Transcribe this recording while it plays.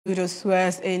Udo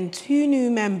swears in 2 new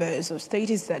members of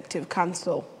State Executive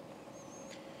Council.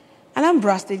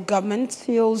 Anambra State government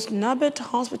seals Nabet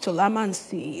Hospital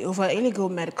Amansi over illegal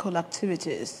medical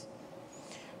activities.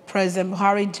 President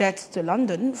Buhari jets to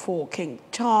London for King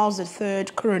Charles III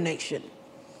coronation.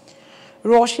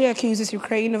 Russia accuses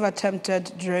Ukraine of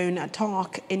attempted drone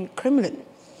attack in Kremlin.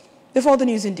 Before the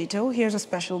news in detail, here's a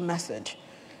special message.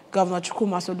 Governor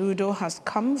Chukwuma Soludo has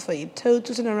come for a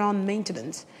total turnaround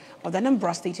maintenance of the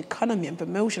Anambra State economy and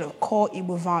promotion of core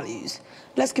Igbo values.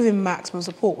 Let's give him maximum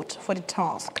support for the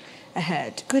task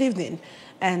ahead. Good evening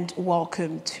and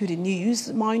welcome to the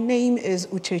news. My name is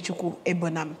Uchechukwu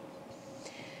Ebonam.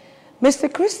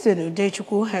 Mr. Christian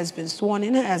Udechukwu has been sworn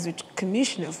in as the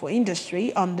Commissioner for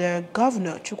Industry under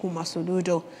Governor Chukwuma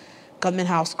Soludo. Government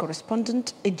House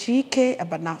correspondent Ejike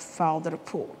Abana filed the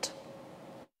report.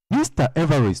 Mr.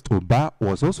 Everest Oba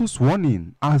was also sworn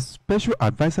in as Special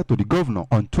Advisor to the Governor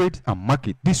on Trade and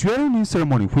Market. The swearing-in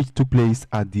ceremony, which took place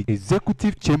at the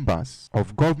Executive Chambers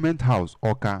of Government House,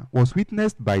 Oka, was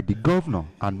witnessed by the Governor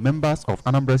and members of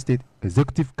Anambra State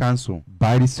Executive Council.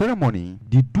 By the ceremony,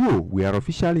 the duo were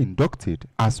officially inducted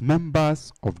as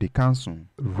members of the Council.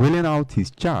 Rolling out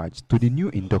his charge to the new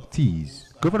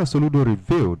inductees, Governor Soludo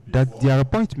revealed that their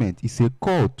appointment is a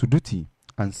call to duty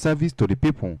and service to the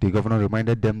people. The governor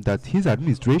reminded them that his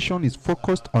administration is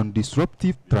focused on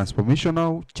disruptive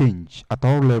transformational change at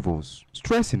all levels,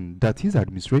 stressing that his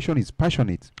administration is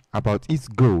passionate about its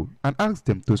goal and asked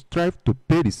them to strive to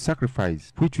pay the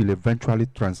sacrifice which will eventually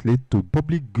translate to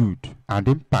public good and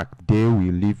impact they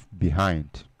will leave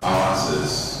behind. Ours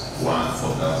is one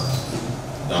focused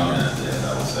dominantly,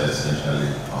 I would say, essentially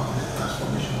on the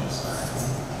transformational side.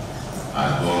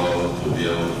 Our goal to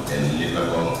build a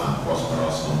livable and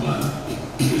prosperous homeland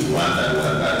is one that we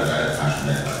are very, very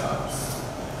passionate about.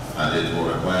 And it will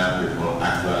require people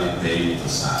actually paying to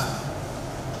serve.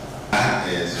 That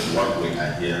is what we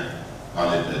are here,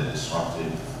 call it a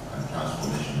disruptive and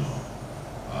transformational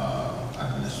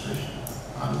administration.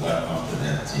 And welcome to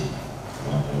that team.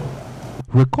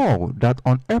 Recall that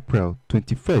on April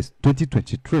 21st,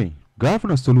 2023,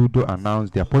 Governor Soludo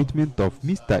announced the appointment of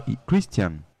Mr.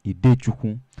 Christian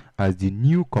Udechukwu as the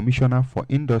new Commissioner for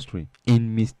Industry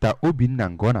in Mr.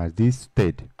 Obinna Ngonaze's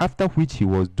stead, after which he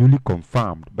was duly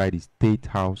confirmed by the State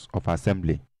House of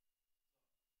Assembly.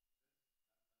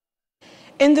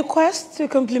 In the quest to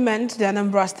complement the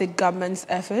Anambra State government's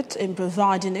effort in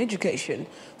providing education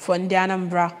for the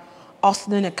Anambra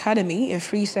Osnon Academy, a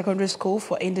free secondary school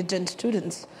for indigent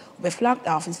students, will be flagged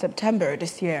off in September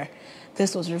this year.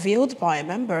 This was revealed by a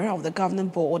member of the governing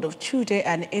board of Chude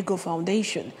and Ego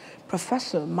Foundation,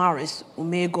 Professor Maris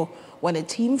Umego, when a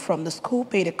team from the school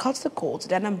paid a courtesy call to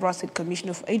the Anambra State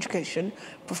Commissioner for Education,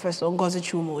 Professor Ngozi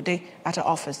Chumode, at her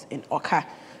office in Oka.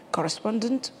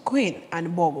 Correspondent Queen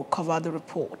and Bogo covered the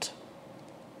report.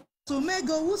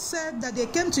 Umego, who said that they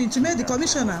came to intimate the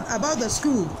commissioner about the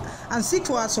school and seek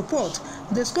for our support,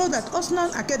 disclosed that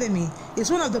Osnon Academy is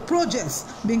one of the projects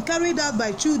being carried out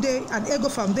by Chude and Ego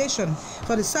Foundation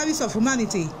for the service of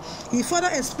humanity. He further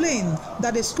explained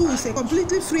that the school is a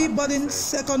completely free boarding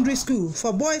secondary school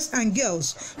for boys and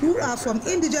girls who are from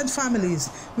indigent families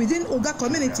within Oga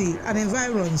community and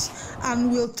environs,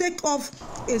 and will take off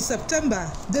in September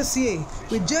this year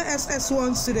with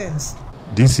JSS1 students.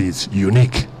 This is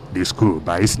unique. The school,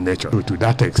 by its nature, to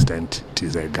that extent, it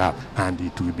is a gap, and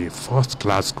it will be a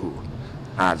first-class school,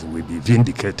 as will be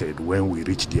vindicated when we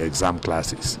reach the exam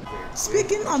classes.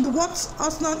 Speaking on what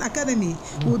Osnon Academy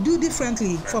will do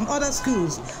differently from other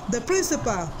schools, the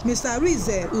principal, Mr.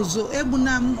 Arize Uzo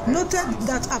Ebunam, noted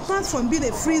that apart from being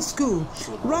a free school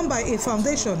run by a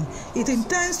foundation, it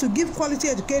intends to give quality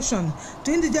education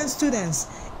to indigent students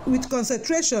with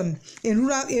concentration in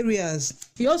rural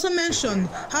areas. He also mentioned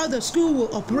how the school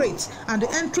will operate and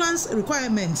the entrance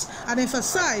requirements, and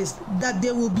emphasized that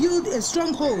they will build a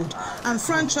stronghold and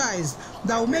franchise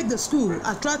that will make the school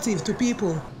attractive to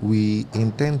people. We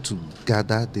intend to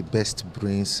gather the best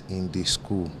brains in the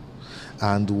school,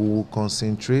 and we will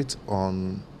concentrate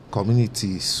on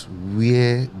communities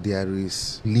where there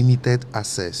is limited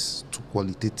access to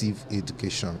qualitative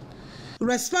education.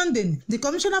 Responding, the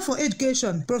Commissioner for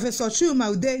Education, Professor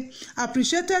Chuma Ude,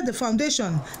 appreciated the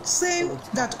foundation, saying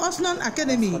that Osnon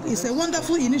Academy is a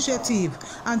wonderful initiative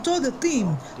and told the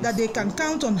team that they can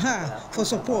count on her for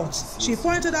support. She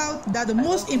pointed out that the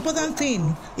most important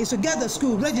thing is to get the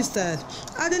school registered,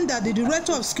 adding that the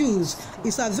director of schools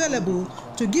is available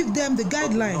to give them the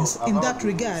guidelines in that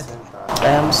regard. I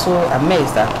am so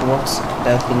amazed at what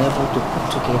they've been able to put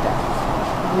together.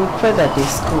 We pray that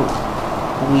this school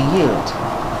we yield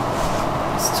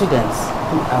students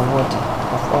who are worthy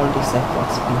of all these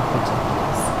efforts being put in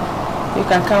place. You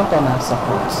can count on our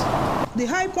support. The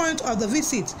high point of the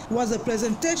visit was the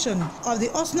presentation of the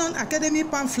Osnon Academy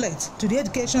pamphlet to the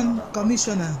Education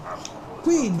Commissioner.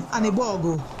 Queen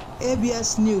Anibogo,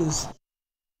 ABS News.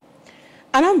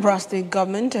 Anambra State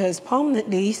government has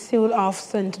permanently sealed off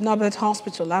St. Norbert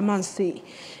Hospital, Amansi,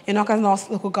 in Awka North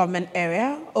local government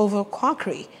area over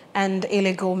quackery and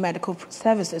illegal medical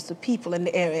services to people in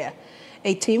the area.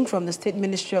 A team from the State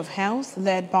Ministry of Health,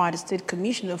 led by the State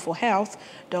Commissioner for Health,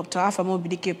 Dr. Afam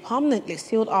Obidike, permanently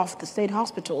sealed off the state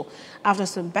hospital after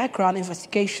some background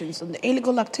investigations on the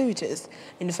illegal activities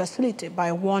in the facility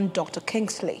by one Dr.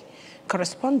 Kingsley.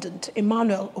 Correspondent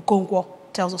Emmanuel Okongwo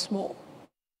tells us more.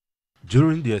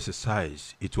 During the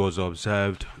exercise, it was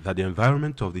observed that the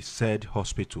environment of the said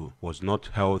hospital was not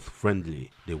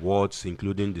health-friendly. The wards,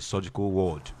 including the surgical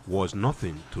ward, was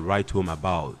nothing to write home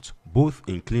about, both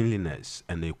in cleanliness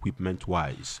and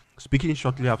equipment-wise. Speaking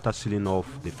shortly after sealing off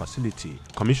the facility,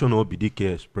 Commissioner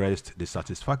Obidike expressed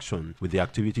dissatisfaction with the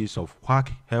activities of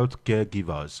quack health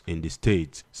caregivers in the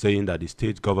state, saying that the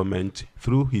state government,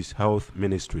 through his health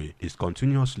ministry, is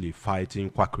continuously fighting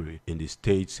quackery in the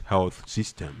state's health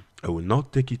system. I will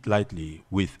not take it lightly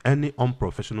with any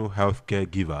unprofessional health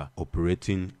caregiver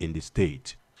operating in the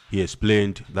state. He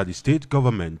explained that the state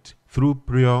government, through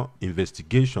prior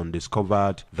investigation,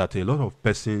 discovered that a lot of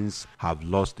persons have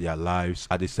lost their lives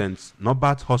at the St.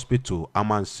 Norbert Hospital,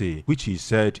 Amansi, which he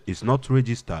said is not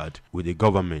registered with the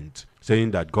government,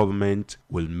 saying that government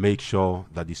will make sure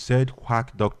that the said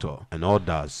quack doctor and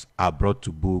others are brought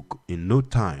to book in no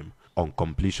time on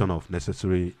completion of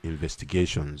necessary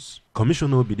investigations.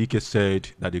 Commissioner Obidike said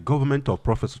that the government of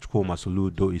Professor Chukwuma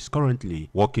Soludo is currently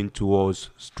working towards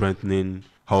strengthening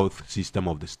health system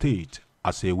of the state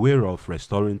as a way of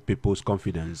restoring people's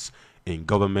confidence in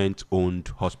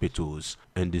government-owned hospitals,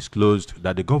 and disclosed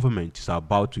that the government is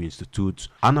about to institute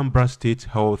Anambra State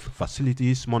Health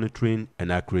Facilities Monitoring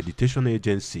and Accreditation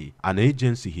Agency, an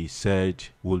agency he said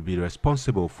will be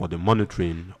responsible for the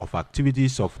monitoring of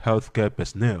activities of healthcare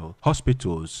personnel,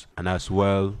 hospitals, and as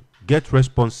well get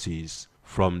responses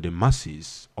from the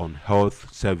masses on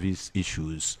health service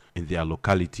issues in their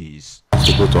localities.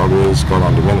 People to always call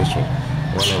on the ministry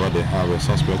whenever they have a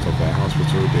suspect of a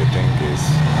hospital they think is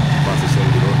practicing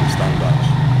below the standard.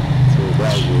 So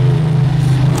that's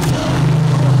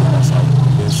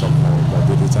there's some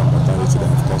morbidity and mortality that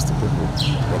have caused the people.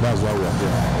 But that's why we are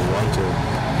here. We want to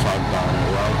track down,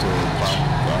 we want to track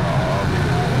all the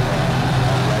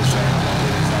unlicensed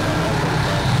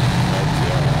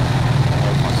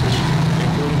health facilities,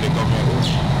 including the government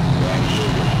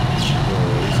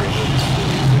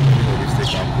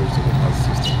approach to the health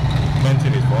system. The main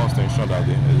thing is for us to ensure that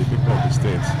the people of the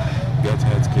state get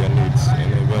healthcare needs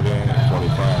in a very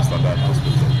qualified and standard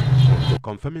hospital.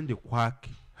 Confirming the quack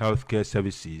healthcare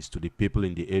services to the people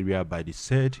in the area by the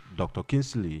said Dr.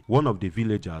 Kingsley, one of the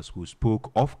villagers who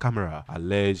spoke off camera,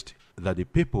 alleged that the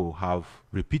people have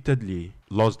repeatedly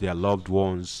lost their loved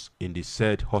ones in the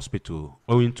said hospital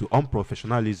owing to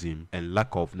unprofessionalism and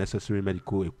lack of necessary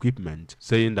medical equipment,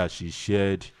 saying that she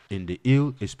shared in the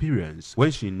ill experience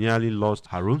when she nearly lost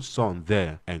her own son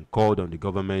there and called on the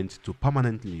government to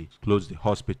permanently close the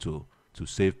hospital to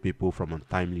save people from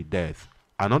untimely death.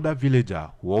 Another villager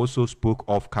who also spoke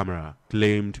off camera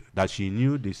claimed that she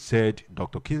knew the said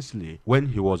Dr. Kingsley when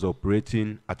he was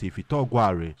operating at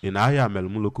Ifitogware in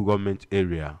Ayamelmu local government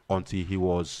area until he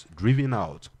was driven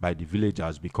out by the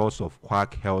villagers because of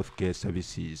quack healthcare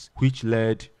services, which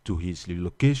led to his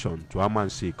relocation to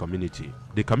Amansi community.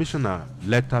 The commissioner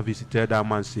later visited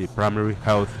Amansi Primary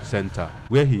Health Center,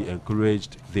 where he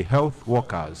encouraged the health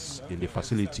workers in the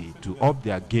facility to up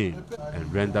their game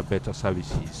and render better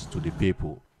services to the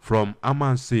people. From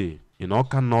Amansi, in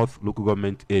Awka North local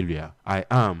government area, I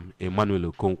am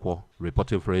Emmanuel Okongwo,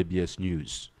 reporting for ABS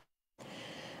News.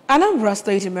 Anambra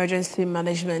State Emergency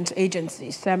Management Agency,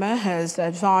 SEMA, has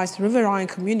advised riverine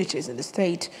communities in the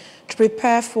state to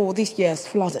prepare for this year's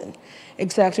flooding.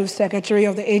 Executive Secretary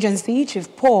of the agency,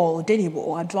 Chief Paul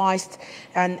Denibo, advised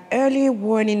an early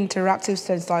warning interactive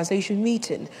sensitization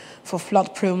meeting for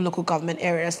flood-prone local government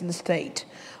areas in the state.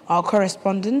 Our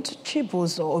correspondent,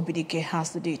 Chibozo Obidike,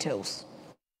 has the details.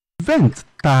 Event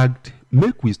tagged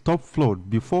 "Make we stop flood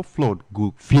before flood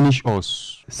go finish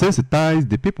us" sensitize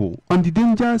the people on the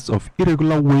dangers of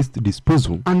irregular waste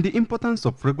disposal and the importance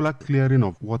of regular clearing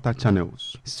of water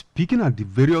channels. Speaking at the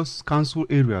various council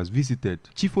areas visited,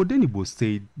 Chief Odenibo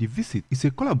said the visit is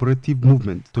a collaborative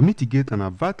movement to mitigate and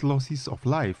avert losses of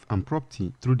life and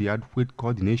property through the adequate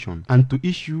coordination and to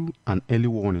issue an early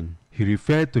warning. He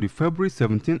referred to the February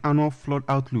 17 annual flood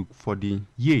outlook for the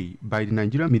year by the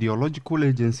Nigerian Meteorological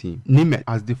Agency, NIMET,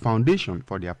 as the foundation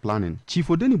for their planning. Chief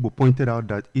Odenibo pointed out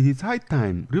that it is high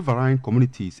time riverine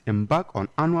communities embark on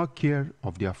annual care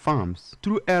of their farms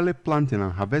through early planting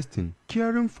and harvesting,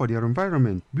 caring for their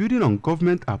environment, building on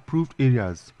government-approved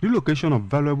areas, relocation of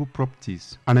valuable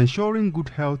properties, and ensuring good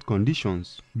health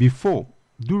conditions before,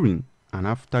 during, and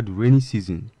after the rainy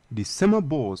season. The SEMA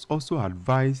boss also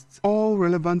advised all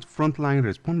relevant frontline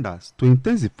responders to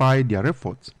intensify their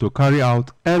efforts to carry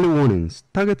out early warnings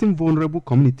targeting vulnerable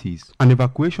communities and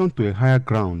evacuation to a higher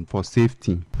ground for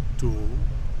safety. To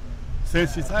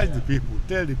sensitize the people,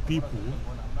 tell the people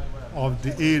of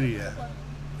the area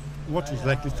what is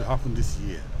likely to happen this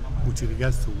year with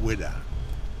regards to weather,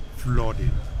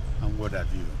 flooding, and what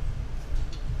have you.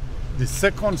 The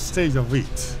second stage of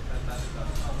it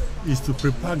is to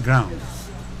prepare grounds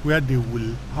where they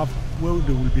will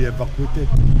be evacuated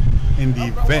in the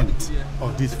event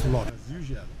of this flood. As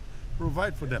usual,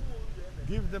 provide for them,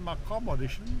 give them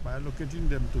accommodation by allocating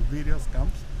them to various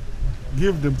camps,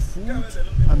 give them food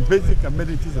and basic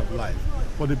amenities of life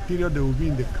for the period they will be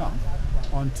in the camp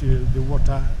until the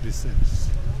water receds.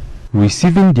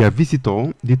 Receiving their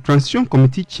visitor, the Transition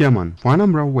Committee Chairman for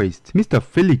Anambra West, Mr.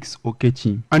 Felix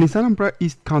Okechi, and his Anambra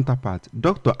East counterpart,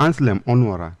 Dr. Anselm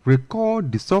Onwara,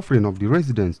 recalled the suffering of the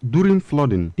residents during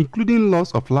flooding, including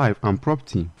loss of life and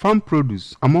property, farm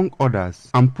produce, among others,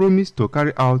 and promised to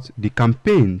carry out the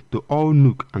campaign to all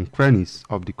nook and crannies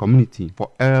of the community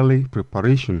for early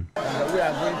preparation. We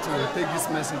are going to take this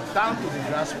message down to the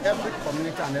grassroots, every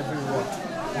community and every ward.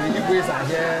 The Igwes are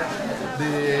here,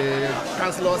 the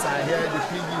councillors are here, the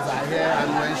PDs are here,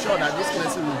 and we ensure that this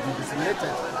message will be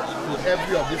disseminated to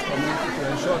every of this community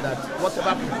to ensure that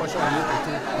whatever precaution we need to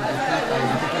take will be taken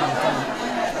and taken in time.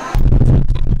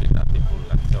 People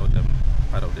and tell them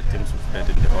part of the things we've heard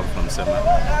in the hall from SEMA,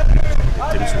 the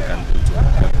things we can do to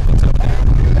help conserve the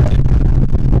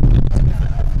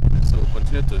So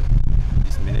continue to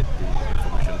disseminate the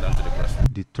information down to the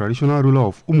grassroots. The traditional ruler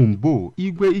of Umumbo,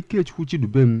 Igwe Ikechukwu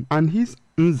Chidubem, and his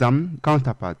Nzam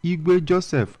counterpart, Igwe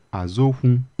Joseph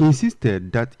Azohu,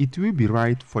 insisted that it will be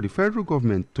right for the federal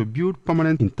government to build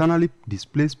permanent internally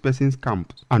displaced persons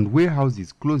camps and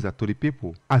warehouses closer to the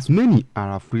people, as many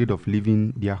are afraid of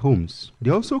leaving their homes.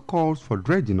 They also called for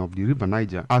dredging of the River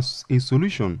Niger as a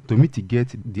solution to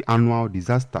mitigate the annual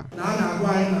disaster.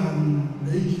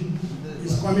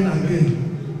 Is coming again.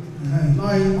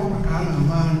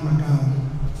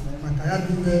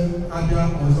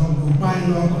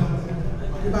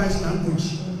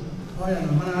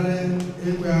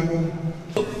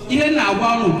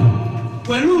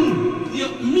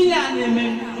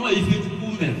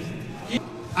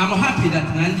 I'm happy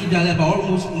that Nandi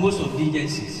almost most of the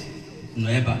agencies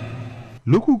never.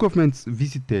 Local governments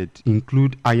visited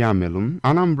include Ayamelum,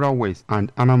 Anambra West,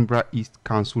 and Anambra East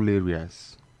council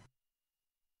areas.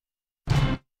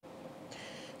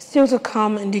 Still to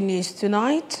come in the news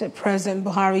tonight, President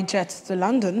Buhari jets to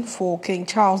London for King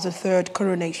Charles III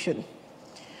coronation.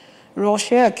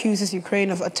 Russia accuses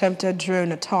Ukraine of attempted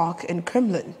drone attack in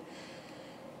Kremlin.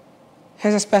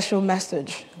 Here's a special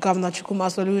message. Governor Chukwuma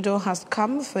Soludo has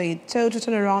come for a total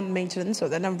turnaround maintenance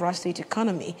of the Anambra State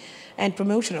economy and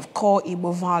promotion of core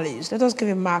Igbo values. Let us give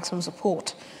him maximum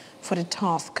support for the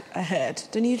task ahead.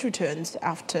 The news returns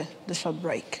after the short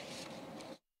break.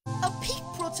 A peak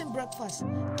protein breakfast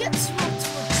gets you up to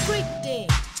a great day.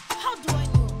 How do I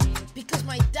know? Because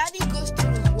my daddy goes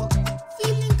through his work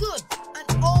feeling good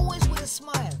and always with a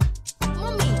smile.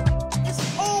 Mommy is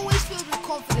always filled with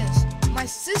confidence. My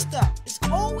sister is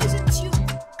always in tune.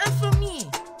 And for me,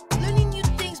 learning new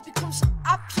things becomes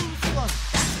absolute fun.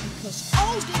 Because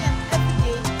all day and every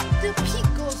day, the peak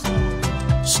goes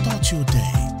on. Start your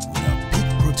day with a peak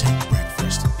protein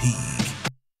breakfast. Peak.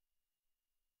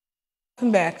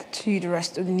 Back to the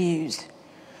rest of the news.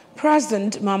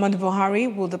 President Muhammadu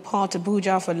Buhari will depart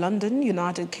Abuja for London,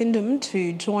 United Kingdom,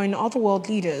 to join other world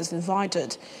leaders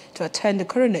invited to attend the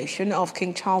coronation of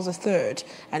King Charles III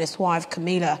and his wife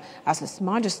Camilla as His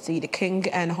Majesty the King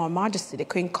and Her Majesty the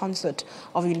Queen Consort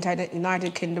of the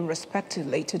United Kingdom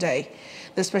respectively today.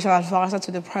 The special advisor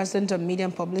to the President on Media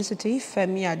and Publicity,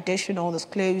 Femi Adesina,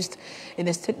 disclosed in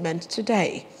a statement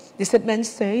today. The statement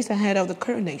says ahead of the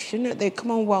coronation, the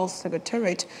Commonwealth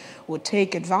Secretariat will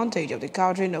take advantage of the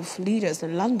gathering of leaders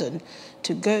in London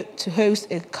to host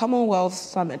a Commonwealth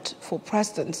Summit for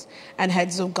presidents and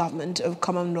heads of government of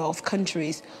Commonwealth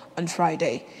countries on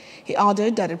Friday. He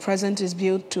added that the president is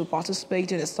billed to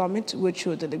participate in a summit which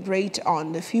will deliberate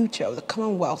on the future of the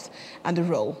Commonwealth and the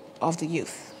role of the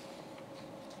youth.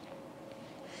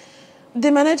 The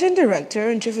Managing Director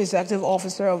and Chief Executive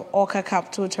Officer of Awka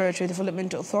Capital Territory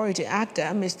Development Authority, ACTA,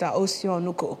 Mr. Osio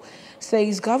Nuko,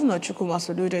 says Governor Chukwuma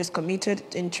Soludo is committed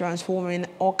in transforming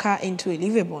Awka into a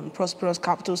livable and prosperous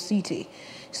capital city.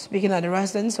 Speaking at the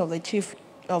residence of the Chief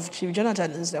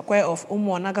Jonathan Nzekwe of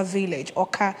Umuanaga Village,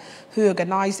 Awka, who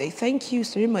organized a thank you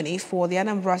ceremony for the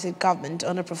Anambra State government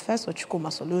under Professor Chukwuma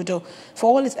Soludo for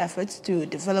all his efforts to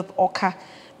develop Awka,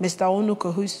 Mr.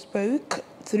 Onuko, who spoke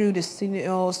through the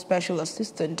Senior Special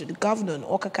Assistant to the Governor on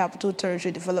Awka Capital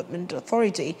Territory Development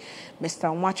Authority,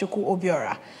 Mr. Nwachukwu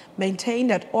Obiora,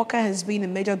 maintained that Awka has been a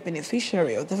major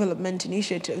beneficiary of development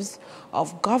initiatives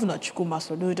of Governor Chukwuma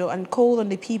Soludo and called on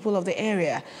the people of the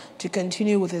area to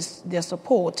continue with their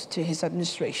support to his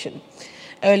administration.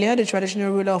 Earlier, the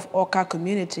traditional ruler of Awka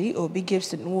community, Obi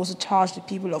Gibson, also charged the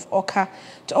people of Awka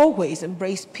to always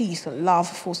embrace peace and love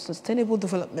for sustainable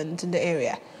development in the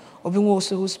area. Obi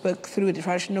Nwosu, who spoke through the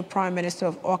traditional Prime Minister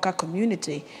of Awka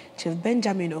community, Chief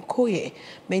Benjamin Okoye,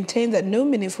 maintained that no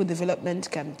meaningful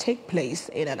development can take place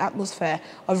in an atmosphere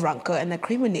of rancor and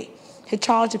acrimony. He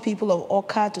charged the people of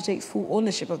Awka to take full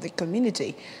ownership of the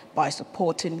community by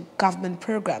supporting government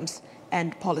programs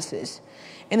and policies.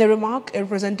 In a remark, a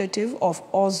representative of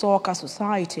Ozoka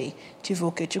Society, Chief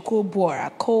Okechukwu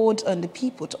Bora, called on the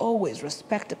people to always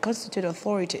respect the constituted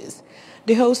authorities.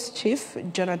 The host, Chief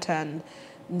Jonathan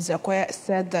Nzekwe,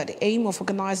 said that the aim of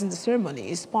organizing the ceremony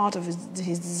is part of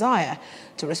his desire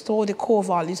to restore the core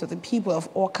values of the people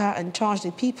of Awka and charge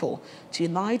the people to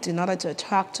unite in order to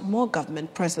attract more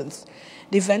government presence.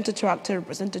 The event attracted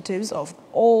representatives of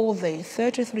all the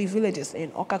 33 villages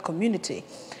in Awka community,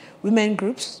 women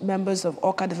groups, members of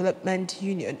Awka Development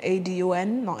Union,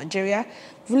 ADUN, Nigeria,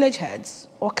 village heads,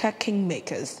 Awka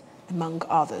kingmakers, among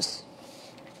others.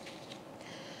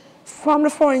 From the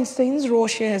foreign scenes,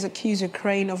 Russia has accused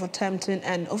Ukraine of attempting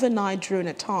an overnight drone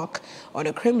attack on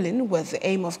the Kremlin with the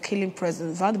aim of killing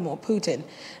President Vladimir Putin,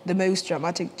 the most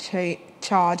dramatic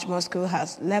charge Moscow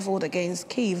has leveled against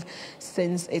Kyiv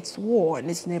since its war in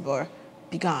its neighbor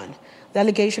began. The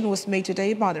allegation was made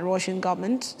today by the Russian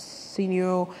government.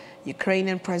 Senior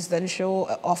Ukrainian presidential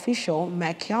official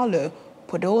Mikhailo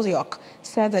Podolyak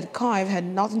said that Kyiv had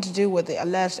nothing to do with the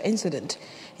alleged incident.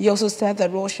 He also said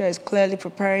that Russia is clearly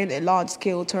preparing a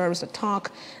large-scale terrorist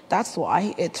attack. That's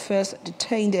why it first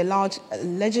detained a large,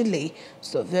 allegedly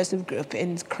subversive group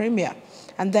in Crimea,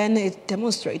 and then it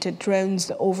demonstrated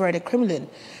drones over the Kremlin.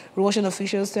 Russian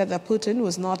officials said that Putin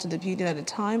was not in the building at the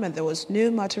time and there was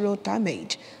no material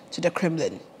damage to the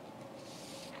Kremlin.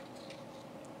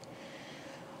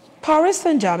 Paris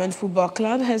Saint-Germain Football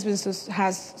Club has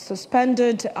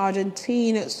suspended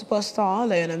Argentine superstar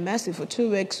Lionel Messi for 2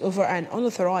 weeks over an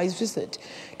unauthorized visit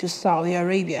to Saudi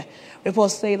Arabia.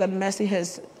 Reports say that Messi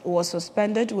was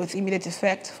suspended with immediate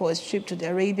effect for his trip to the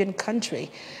Arabian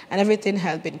country, and everything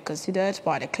has been considered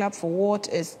by the club for what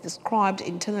is described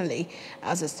internally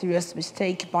as a serious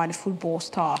mistake by the football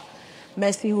star.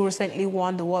 Messi, who recently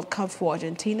won the World Cup for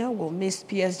Argentina, will miss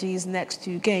PSG's next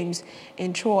 2 games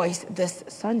in Troyes this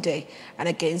Sunday and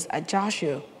against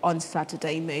Ajaccio on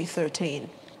Saturday, May 13.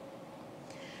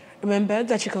 Remember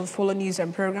that you can follow news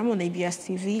and program on ABS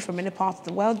TV from any part of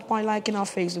the world by liking our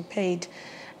Facebook page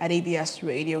at ABS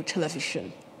Radio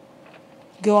Television.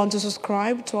 Go on to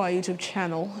subscribe to our YouTube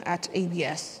channel at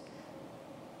ABS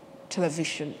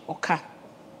Television Awka.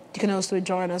 You can also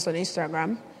join us on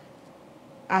Instagram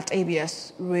at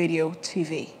ABS Radio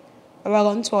TV. Log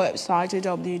on to our website at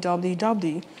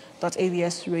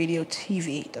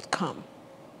www.absradiotv.com.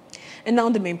 And now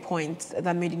the main points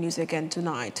that made the news again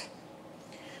tonight.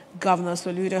 Governor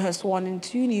Soludo has sworn in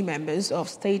 2 new members of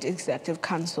State Executive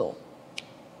Council.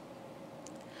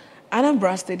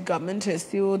 Anambra State government has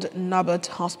sealed Nabat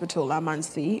Hospital,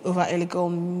 Amansi, over illegal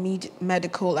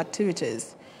medical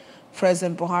activities.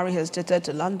 President Buhari has jetted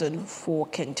to London for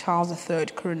King Charles III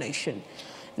coronation.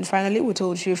 And finally, we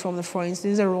told you from the foreign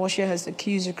scenes that Russia has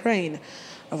accused Ukraine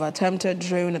of attempted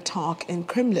drone attack in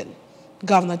Kremlin.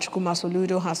 Governor Chukwuma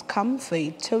Soludo has come for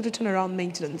a total turnaround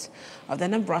maintenance of the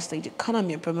Anambra State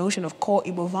economy and promotion of core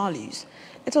Igbo values.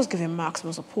 Let us give him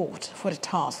maximum support for the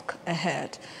task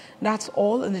ahead. That's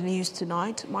all in the news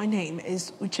tonight. My name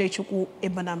is Uchechukwu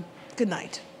Ibanam. Good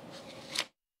night.